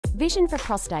Vision for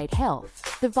prostate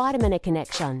health. The vitamin A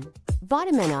connection.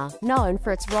 Vitamin A, known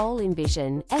for its role in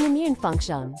vision and immune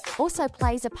function, also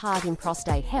plays a part in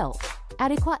prostate health.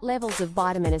 Adequate levels of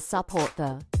vitamin A support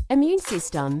the immune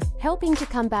system, helping to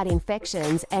combat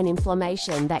infections and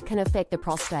inflammation that can affect the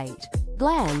prostate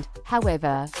gland.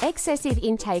 However, excessive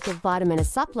intake of vitamin A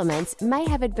supplements may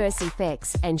have adverse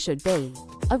effects and should be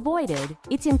avoided.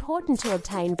 It's important to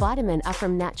obtain vitamin A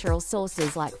from natural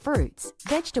sources like fruits,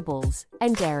 vegetables,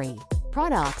 and dairy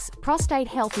products. Prostate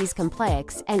health is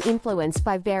complex and influenced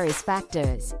by various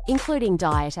factors, including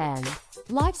diet and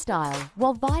lifestyle.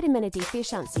 While vitamin A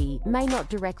deficiency may not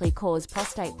directly cause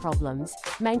prostate problems,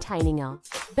 maintaining a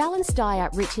balanced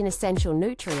diet rich in essential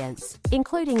nutrients,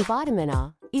 including vitamin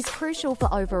A, is crucial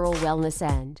for overall wellness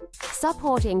and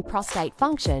supporting prostate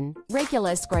function.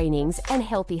 Regular screenings and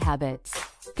healthy habits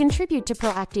contribute to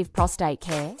proactive prostate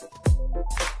care.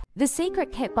 The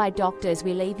secret kept by doctors.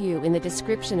 We leave you in the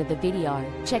description of the video.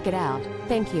 Check it out.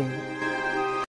 Thank you.